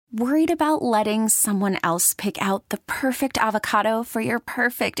Worried about letting someone else pick out the perfect avocado for your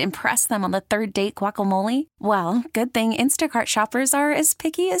perfect impress them on the third date guacamole? Well, good thing Instacart shoppers are as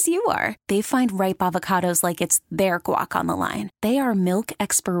picky as you are. They find ripe avocados like it's their guac on the line. They are milk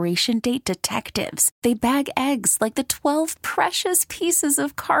expiration date detectives. They bag eggs like the 12 precious pieces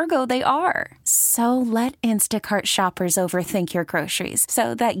of cargo they are. So let Instacart shoppers overthink your groceries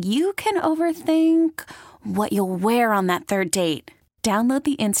so that you can overthink what you'll wear on that third date. Download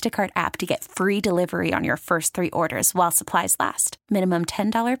the Instacart app to get free delivery on your first 3 orders while supplies last. Minimum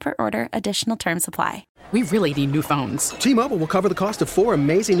 $10 per order. Additional terms apply. We really need new phones. T-Mobile will cover the cost of 4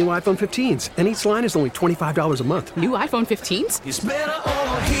 amazing new iPhone 15s, and each line is only $25 a month. New iPhone 15s? It's better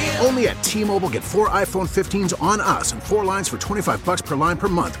over here. Only at T-Mobile, get 4 iPhone 15s on us and 4 lines for $25 per line per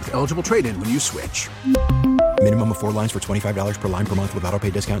month with eligible trade-in when you switch. Minimum of 4 lines for $25 per line per month with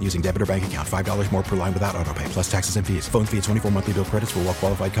autopay discount using debit or bank account. $5 more per line without autopay, plus taxes and fees. Phone fee at 24 monthly bill credits for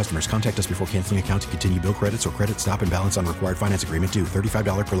well-qualified customers. Contact us before canceling account to continue bill credits or credit stop and balance on required finance agreement due.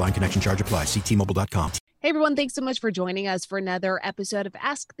 $35 per line connection charge applies. See T-Mobile.com. Hey everyone, thanks so much for joining us for another episode of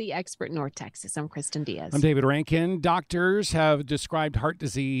Ask the Expert North Texas. I'm Kristen Diaz. I'm David Rankin. Doctors have described heart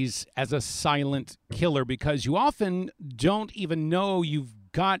disease as a silent killer because you often don't even know you've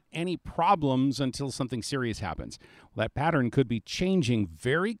got any problems until something serious happens. Well, that pattern could be changing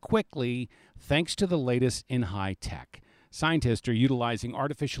very quickly thanks to the latest in high tech. Scientists are utilizing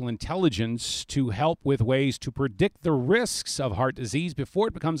artificial intelligence to help with ways to predict the risks of heart disease before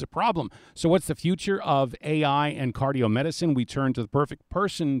it becomes a problem. So what's the future of AI and cardiomedicine? We turn to the perfect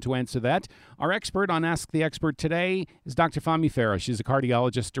person to answer that. Our expert on Ask the Expert today is Dr. Fahmi Farah. She's a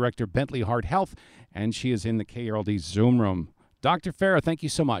cardiologist, director of Bentley Heart Health, and she is in the KRLD Zoom room. Dr. Farah, thank you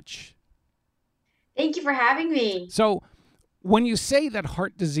so much. Thank you for having me. So when you say that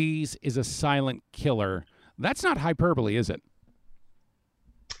heart disease is a silent killer, that's not hyperbole, is it?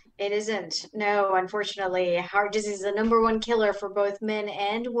 It isn't. No, unfortunately. Heart disease is the #1 killer for both men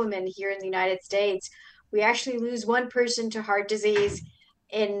and women here in the United States. We actually lose one person to heart disease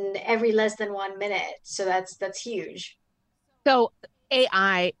in every less than 1 minute. So that's huge. So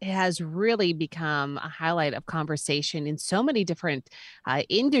AI has really become a highlight of conversation in so many different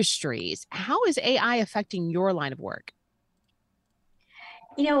industries. How is AI affecting your line of work?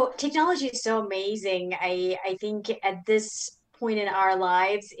 You know, technology is so amazing. I think at this point in our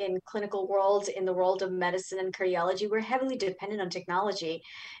lives, in clinical worlds, in the world of medicine and cardiology, we're heavily dependent on technology,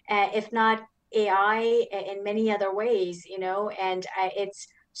 if not AI in many other ways, and it's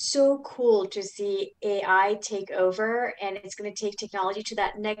so cool to see AI take over, and it's going to take technology to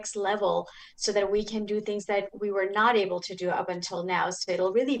that next level so that we can do things that we were not able to do up until now. So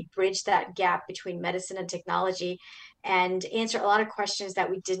it'll really bridge that gap between medicine and technology and answer a lot of questions that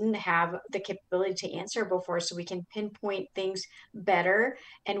we didn't have the capability to answer before, so we can pinpoint things better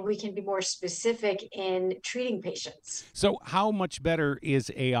and we can be more specific in treating patients. So how much better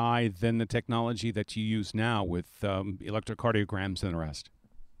is AI than the technology that you use now with electrocardiograms and the rest?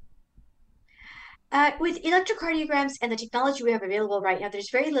 With electrocardiograms and the technology we have available right now, there's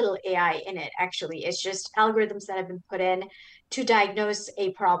very little AI in it, actually. It's just algorithms that have been put in to diagnose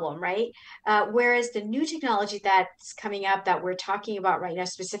a problem, right? Whereas the new technology that's coming up that we're talking about right now,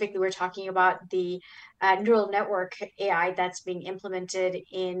 specifically, we're talking about the neural network AI that's being implemented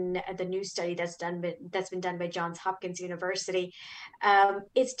in the new study that's been done by Johns Hopkins University.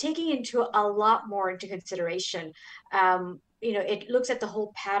 It's taking a lot more into consideration. It looks at the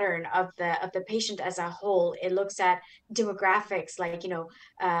whole pattern of the patient as a whole. It looks at demographics like,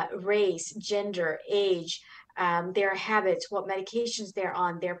 race, gender, age, their habits, what medications they're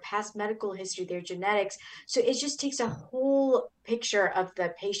on, their past medical history, their genetics. So it just takes a whole picture of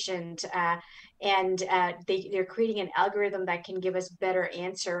the patient, and they're creating an algorithm that can give us better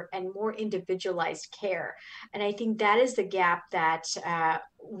answer and more individualized care. And I think that is the gap that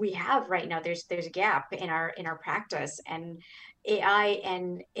we have right now. There's a gap in our practice, and AI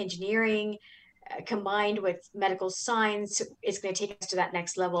and engineering combined with medical science is going to take us to that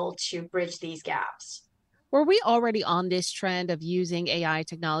next level to bridge these gaps. Were we already on this trend of using AI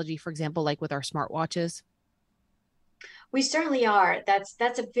technology, for example, like with our smartwatches? We certainly are.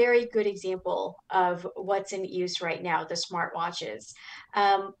 That's a very good example of what's in use right now, the smartwatches.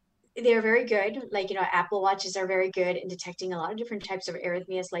 They're very good. Like, Apple Watches are very good in detecting a lot of different types of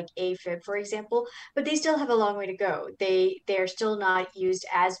arrhythmias, like AFib, for example, but they still have a long way to go. They're still not used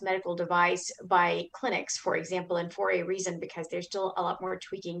as medical device by clinics, for example, and for a reason, because there's still a lot more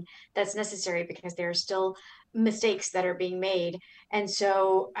tweaking that's necessary, because there are still mistakes that are being made. And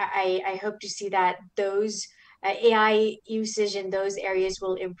so I hope to see that those AI usage in those areas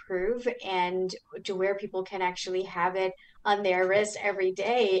will improve, and to where people can actually have it on their wrist every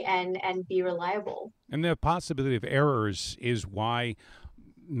day and be reliable. And the possibility of errors is why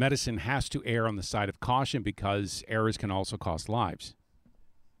medicine has to err on the side of caution, because errors can also cost lives.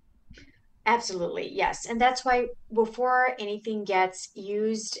 Absolutely, yes. And that's why before anything gets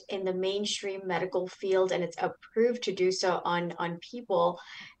used in the mainstream medical field and it's approved to do so on people,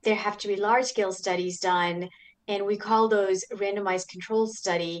 there have to be large scale studies done. And we call those randomized control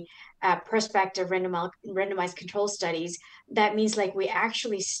study, prospective randomized control studies. That means like we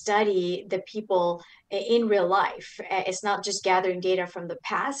actually study the people in real life. It's not just gathering data from the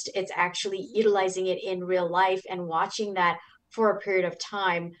past, it's actually utilizing it in real life and watching that for a period of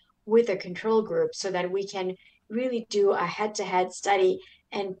time with a control group so that we can really do a head-to-head study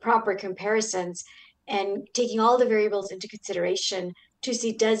and proper comparisons and taking all the variables into consideration to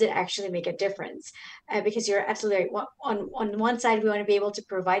see does it actually make a difference. Because you're absolutely right. On one side, we want to be able to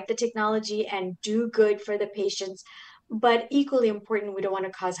provide the technology and do good for the patients, but equally important, we don't want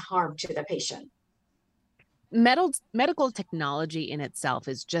to cause harm to the patient. Medical technology in itself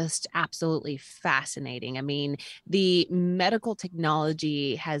is just absolutely fascinating. I mean, the medical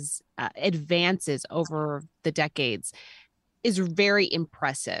technology has advances over the decades is very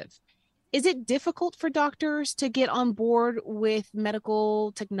impressive. Is it difficult for doctors to get on board with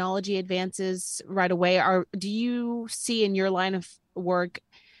medical technology advances right away? Or do you see in your line of work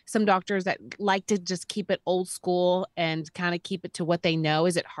some doctors that like to just keep it old school and kind of keep it to what they know?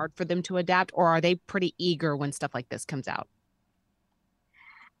 Is it hard for them to adapt, or are they pretty eager when stuff like this comes out?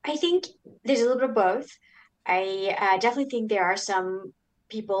 I think there's a little bit of both. I definitely think there are some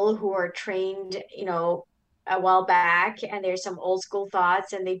people who are trained, a while back, and there's some old school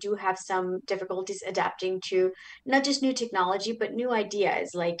thoughts, and they do have some difficulties adapting to not just new technology, but new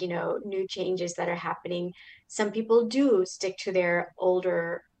ideas, like, new changes that are happening. Some people do stick to their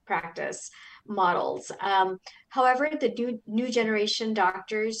older practice models. However, the new generation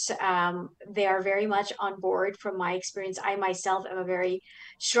doctors, they are very much on board. From my experience, I myself am a very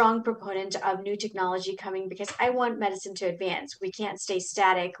strong proponent of new technology coming because I want medicine to advance. We can't stay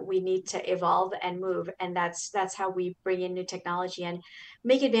static. We need to evolve and move, and that's how we bring in new technology and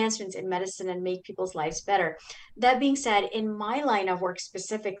make advancements in medicine and make people's lives better. That being said, in my line of work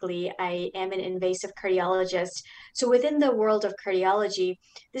specifically, I am an invasive cardiologist. So within the world of cardiology,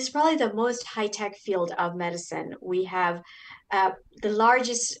 this is probably the most high-tech field of medicine. We have the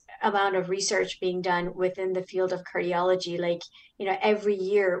largest amount of research being done within the field of cardiology. Like, every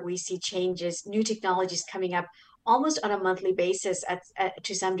year we see changes, new technologies coming up almost on a monthly basis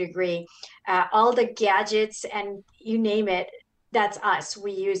to some degree. All the gadgets and you name it, that's us.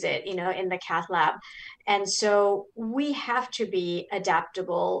 We use it, in the cath lab. And so we have to be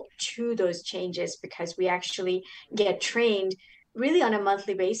adaptable to those changes because we actually get trained really on a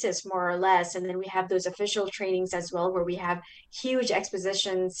monthly basis, more or less. And then we have those official trainings as well, where we have huge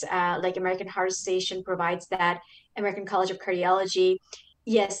expositions, like American Heart Association provides that, American College of Cardiology,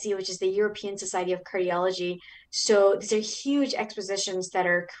 ESC, which is the European Society of Cardiology. So these are huge expositions that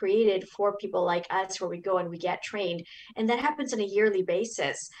are created for people like us, where we go and we get trained. And that happens on a yearly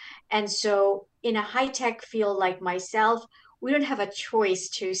basis. And so in a high-tech field like myself, we don't have a choice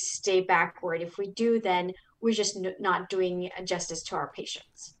to stay backward. If we do, then we're just not doing justice to our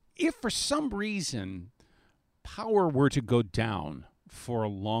patients. If for some reason power were to go down for a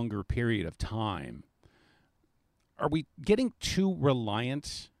longer period of time, are we getting too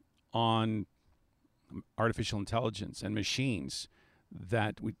reliant on artificial intelligence and machines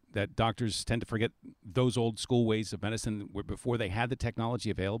that doctors tend to forget those old school ways of medicine where before they had the technology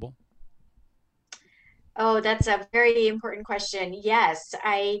available? Oh, that's a very important question. Yes,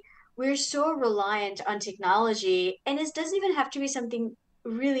 we're so reliant on technology, and it doesn't even have to be something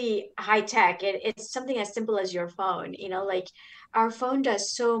really high tech. It's something as simple as your phone. Like our phone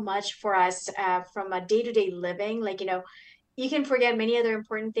does so much for us from a day-to-day living. Like, you can forget many other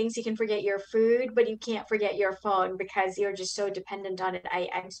important things. You can forget your food, but you can't forget your phone because you're just so dependent on it.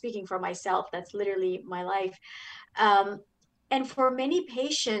 I'm speaking for myself. That's literally my life. Um, and for many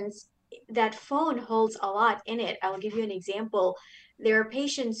patients, that phone holds a lot in it. I'll give you an example. There are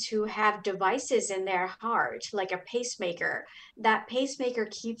patients who have devices in their heart, like a pacemaker. That pacemaker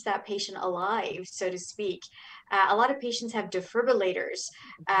keeps that patient alive, so to speak. A lot of patients have defibrillators.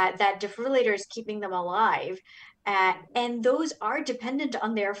 That defibrillator is keeping them alive. And those are dependent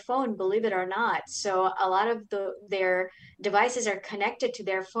on their phone, believe it or not. So a lot of their devices are connected to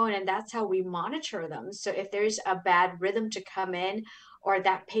their phone, and that's how we monitor them. So if there's a bad rhythm to come in, or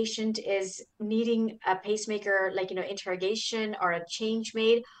that patient is needing a pacemaker, like, interrogation or a change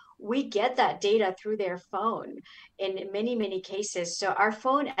made, we get that data through their phone in many, many cases. So our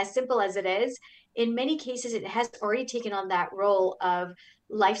phone, as simple as it is, in many cases, it has already taken on that role of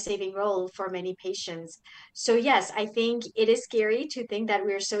life-saving role for many patients. So yes, I think it is scary to think that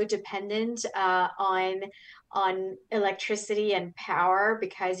we're so dependent on electricity and power,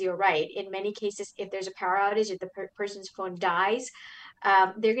 because you're right. In many cases, if there's a power outage, if the person's phone dies,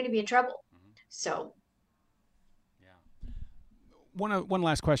 they're going to be in trouble. So, one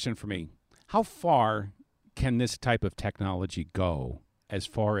last question for me: how far can this type of technology go as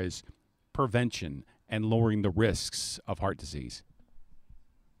far as prevention and lowering the risks of heart disease?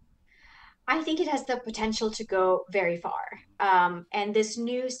 I think it has the potential to go very far. And this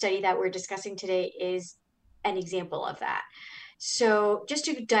new study that we're discussing today is an example of that. So just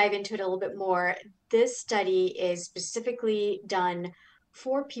to dive into it a little bit more, this study is specifically done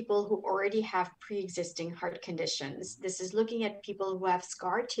for people who already have pre-existing heart conditions. This is looking at people who have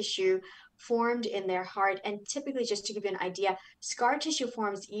scar tissue formed in their heart. And typically, just to give you an idea, scar tissue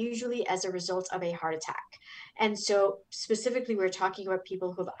forms usually as a result of a heart attack. And so specifically, we're talking about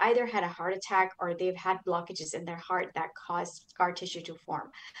people who've either had a heart attack or they've had blockages in their heart that cause scar tissue to form.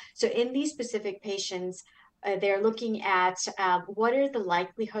 So in these specific patients, they're looking at what are the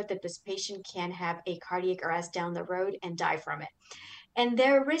likelihood that this patient can have a cardiac arrest down the road and die from it. And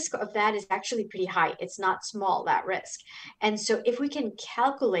their risk of that is actually pretty high. It's not small, that risk. And so if we can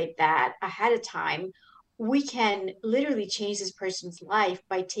calculate that ahead of time, we can literally change this person's life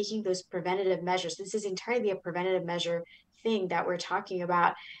by taking those preventative measures. This is entirely a preventative measure thing that we're talking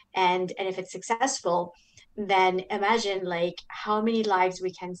about. And if it's successful, then imagine like how many lives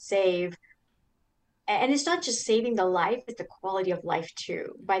we can save. And it's not just saving the life, it's the quality of life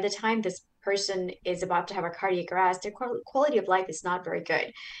too. By the time this person is about to have a cardiac arrest, their quality of life is not very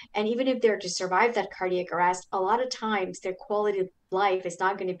good. And even if they're to survive that cardiac arrest, a lot of times their quality of life is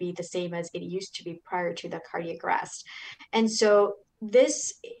not going to be the same as it used to be prior to the cardiac arrest. And so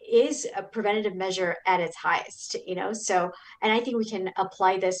this is a preventative measure at its highest, so, and I think we can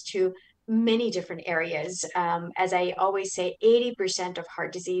apply this to many different areas. As I always say, 80% of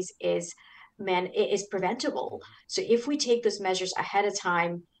heart disease is preventable. So if we take those measures ahead of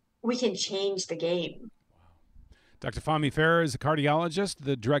time, we can change the game. Dr. Fahmi Farah is a cardiologist,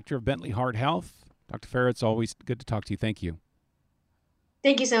 the director of Bentley Heart Health. Dr. Farah, it's always good to talk to you. Thank you.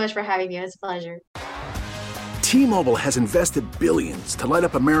 Thank you so much for having me. It was a pleasure. T-Mobile has invested billions to light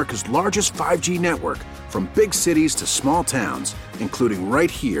up America's largest 5G network, from big cities to small towns, including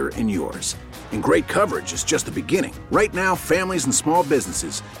right here in yours. And great coverage is just the beginning. Right now, families and small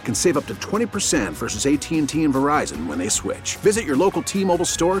businesses can save up to 20% versus AT&T and Verizon when they switch. Visit your local T-Mobile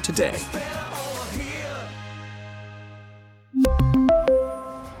store today.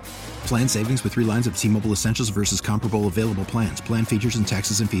 Plan savings with 3 lines of T-Mobile Essentials versus comparable available plans. Plan features and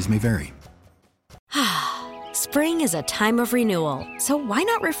taxes and fees may vary. Spring is a time of renewal, so why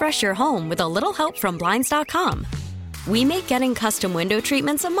not refresh your home with a little help from Blinds.com? We make getting custom window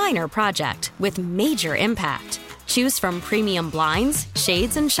treatments a minor project with major impact. Choose from premium blinds,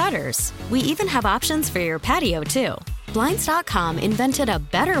 shades, and shutters. We even have options for your patio, too. Blinds.com invented a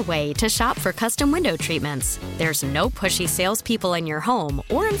better way to shop for custom window treatments. There's no pushy salespeople in your home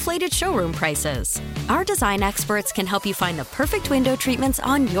or inflated showroom prices. Our design experts can help you find the perfect window treatments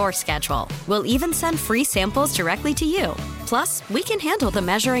on your schedule. We'll even send free samples directly to you. Plus, we can handle the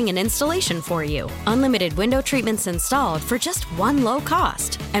measuring and installation for you. Unlimited window treatments installed for just one low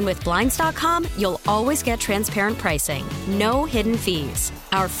cost. And with Blinds.com, you'll always get transparent pricing. No hidden fees.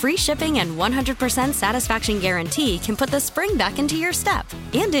 Our free shipping and 100% satisfaction guarantee can put the spring back into your step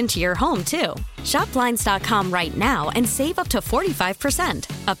and into your home, too. Shop Blinds.com right now and save up to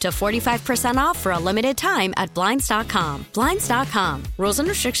 45%. Up to 45% off for a limited time at Blinds.com. Blinds.com. Rules and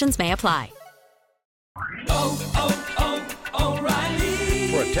restrictions may apply.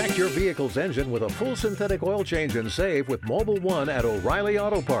 Protect your vehicle's engine with a full synthetic oil change and save with Mobil 1 at O'Reilly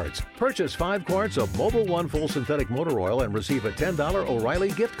Auto Parts. Purchase 5 quarts of Mobil 1 full synthetic motor oil and receive a $10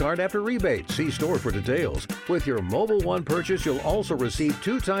 O'Reilly gift card after rebate. See store for details. With your Mobil 1 purchase, you'll also receive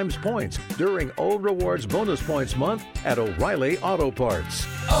 2 times points during O Rewards Bonus Points Month at O'Reilly Auto Parts.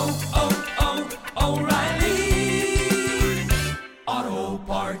 O'Reilly.